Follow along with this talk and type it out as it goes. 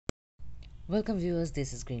Welcome viewers,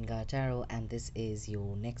 this is Gaia Tarot and this is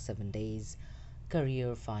your next 7 days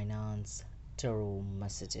career finance tarot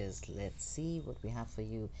messages. Let's see what we have for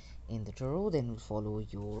you in the tarot, then we'll follow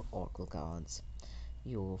your oracle cards.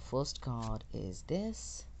 Your first card is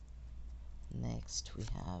this, next we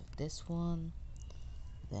have this one,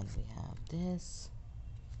 then we have this,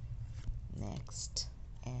 next,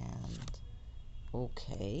 and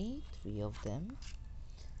okay, 3 of them.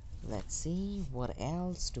 Let's see what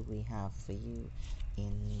else do we have for you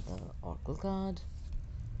in the oracle card.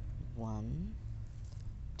 1,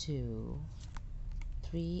 2,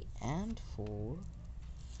 3, and 4,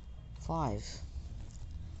 5.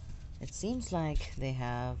 It seems like they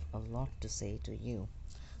have a lot to say to you.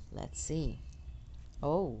 Let's see.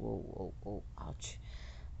 Ouch.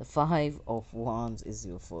 The 5 of Wands is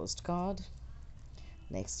your first card.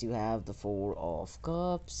 Next you have the 4 of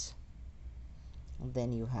Cups.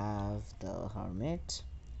 Then you have the Hermit.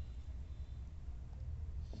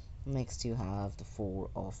 Next you have the 4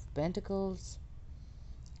 of Pentacles.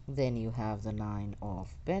 Then you have the 9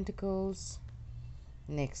 of Pentacles.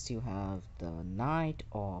 Next you have the Knight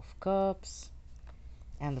of Cups.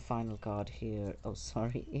 And the final card here,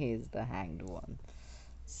 is the Hanged One.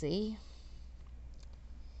 See,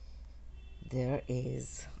 there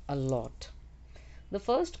is a lot. The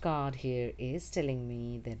first card here is telling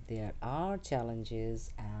me that there are challenges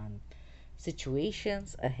and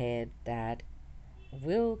situations ahead that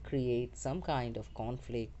will create some kind of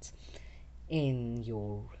conflicts in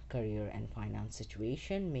your career and finance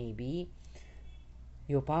situation. Maybe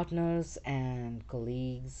your partners and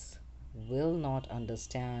colleagues will not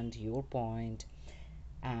understand your point,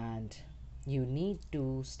 and you need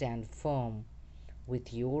to stand firm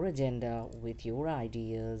with your agenda, with your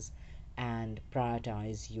ideas, and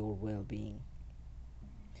prioritize your well being.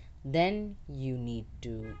 Then you need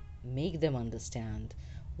to make them understand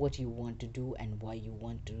what you want to do and why you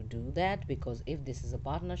want to do that, because if this is a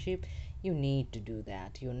partnership, you need to do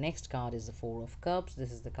that. Your next card is the 4 of Cups.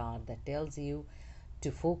 This is the card that tells you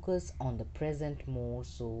to focus on the present more,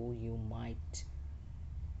 so you might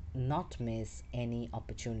not miss any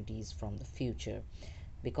opportunities from the future,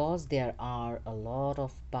 because there are a lot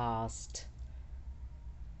of past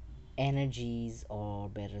energies, or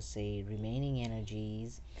better say remaining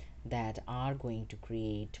energies, that are going to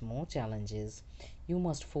create more challenges. You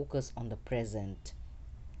must focus on the present,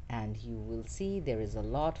 and you will see there is a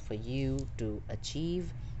lot for you to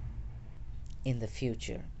achieve in the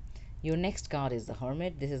future. Your next card is the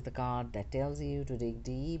Hermit. This is the card that tells you to dig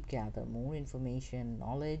deep, gather more information,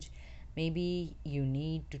 knowledge. Maybe you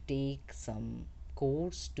need to take some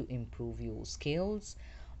course to improve your skills.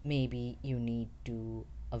 Maybe you need to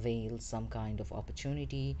avail some kind of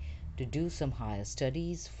opportunity to do some higher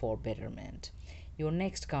studies for betterment. Your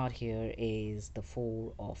next card here is the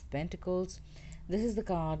 4 of Pentacles. This is the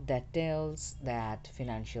card that tells that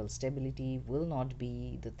financial stability will not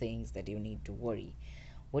be the things that you need to worry.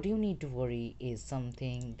 What you need to worry is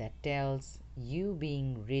something that tells you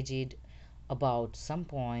being rigid about some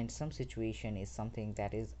point, some situation is something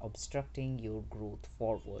that is obstructing your growth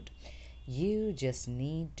forward. You just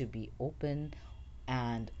need to be open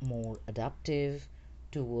and more adaptive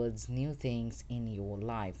towards new things in your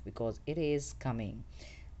life, because it is coming.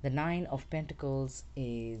 The 9 of Pentacles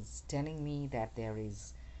is telling me that there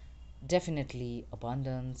is definitely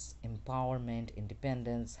abundance, empowerment,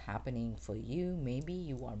 independence happening for you. Maybe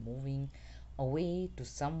you are moving away to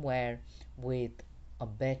somewhere with a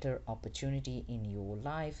better opportunity in your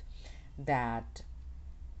life, that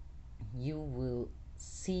you will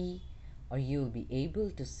see, or you'll be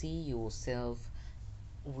able to see yourself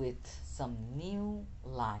with some new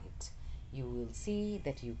light. You will see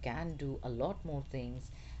that you can do a lot more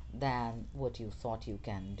things than what you thought you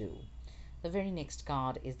can do. The very next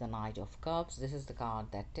card is the Knight of Cups. This is the card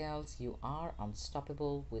that tells you are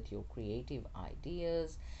unstoppable with your creative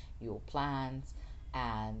ideas, your plans,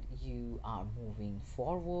 and you are moving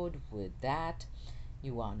forward with that.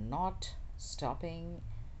 You are not stopping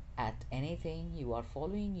at anything. You are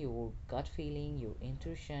following your gut feeling, your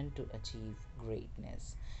intuition to achieve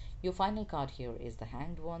greatness. Your final card here is the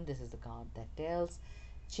Hanged One. This is the card that tells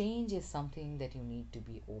change is something that you need to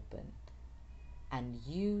be open, and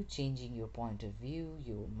you changing your point of view,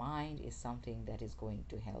 your mind, is something that is going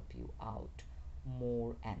to help you out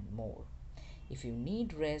more and more. If you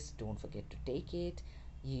need rest, don't forget to take it.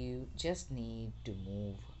 You just need to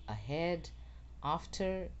move ahead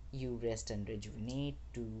after you rest and rejuvenate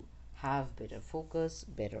to have better focus,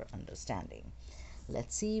 better understanding.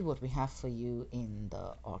 Let's see what we have for you in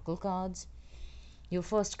the oracle cards. Your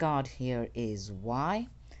first card here is Why.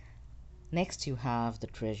 Next you have the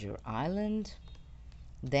Treasure Island.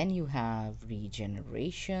 Then you have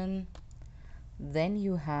regeneration. Then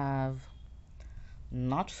you have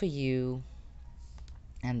not for you.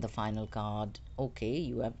 And the final card, okay,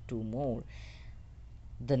 you have two more.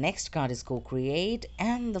 The next card is co-create,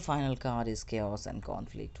 and the final card is chaos and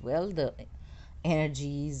conflict. Well, the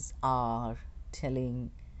energies are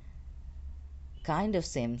telling kind of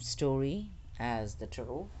same story as the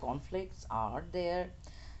tarot. Conflicts are there,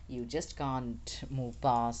 you just can't move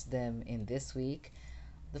past them in this week.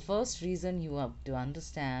 The first reason, you have to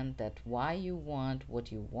understand that why you want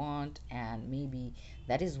what you want, and maybe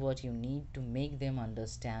that is what you need to make them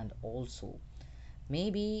understand also.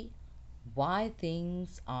 Maybe why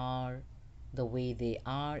things are the way they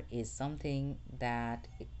are is something that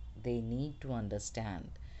they need to understand,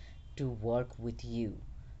 to work with you,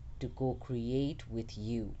 to co create with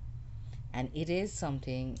you. And it is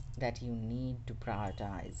something that you need to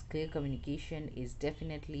prioritize. Clear communication is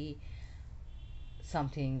definitely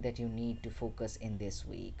something that you need to focus in this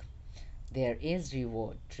week. There is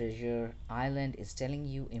reward. Treasure Island is telling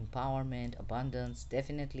you empowerment, abundance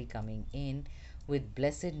definitely coming in with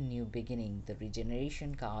blessed new beginning. The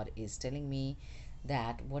regeneration card is telling me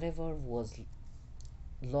that whatever was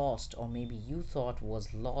lost, or maybe you thought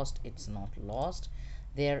was lost, it's not lost.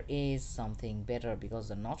 There is something better, because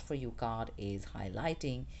the not for you card is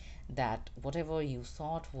highlighting that whatever you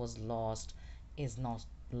thought was lost is not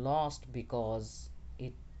lost, because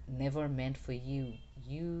it never meant for you.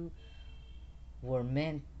 You were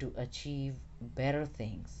meant to achieve better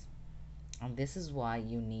things. And this is why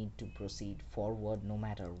you need to proceed forward no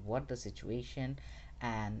matter what the situation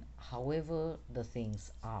and however the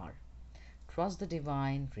things are. Trust the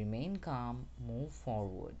divine, remain calm, move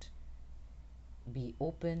forward. Be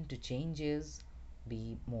open to changes,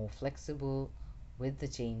 be more flexible with the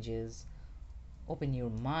changes. Open your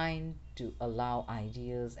mind to allow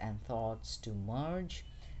ideas and thoughts to merge,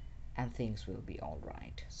 and things will be all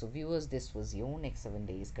right. So, viewers, this was your next 7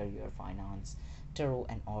 days career, finance, tarot,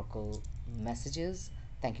 and oracle messages.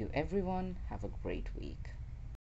 Thank you, everyone. Have a great week.